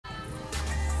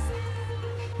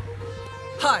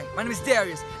Hi, my name is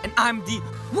Darius, and I'm the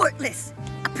worthless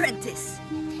apprentice.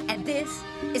 And this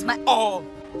is my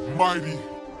almighty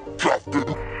captain.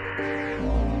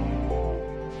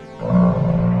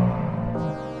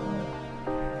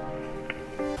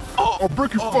 I'll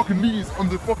break your fucking knees on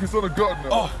the fucking son of God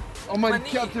now. Almighty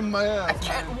captain, my ass. I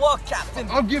can't walk, Captain.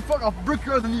 I'll break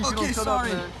your other knees. Okay, you don't shut up,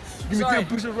 sorry. man. Give me 10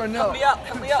 push-ups right now.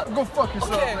 Help me up. Go fuck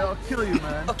yourself, Okay. man. I'll kill you,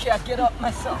 man. Okay, I get up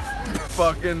myself.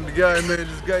 Fucking the guy, man.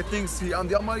 This guy thinks I'm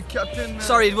the almighty captain, man.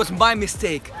 Sorry, it was my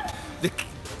mistake.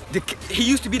 He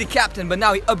used to be the captain, but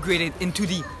now he upgraded into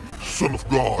the Son of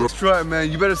God. That's right, man.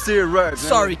 You better say it right, man.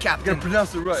 Sorry, Captain. You gotta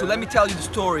pronounce it right. So let me tell you the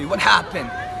story. What happened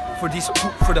for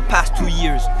the past 2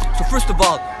 years? So first of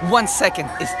all, 1 second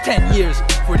is 10 years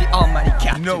for the almighty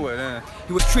captain. You know it, eh?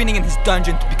 He was training in his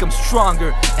dungeon to become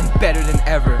stronger and better than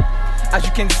ever. As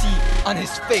you can see on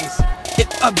his face, it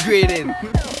upgraded.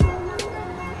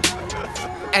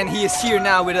 And he is here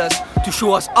now with us to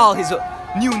show us all his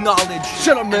new knowledge.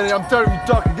 Shut up, man. I'm tired of you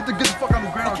talking. Get the fuck on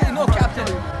the ground. Okay, no, Captain.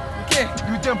 Okay.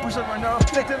 Give me 10 push-ups right now.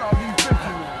 Take 10, I'll give you 50.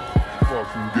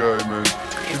 Fucking guy, man.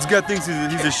 This guy thinks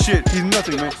he's a shit. He's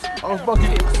nothing, man. I was about to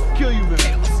kill you,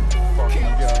 man. Fucking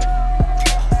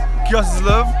guy. Chaos is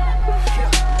love.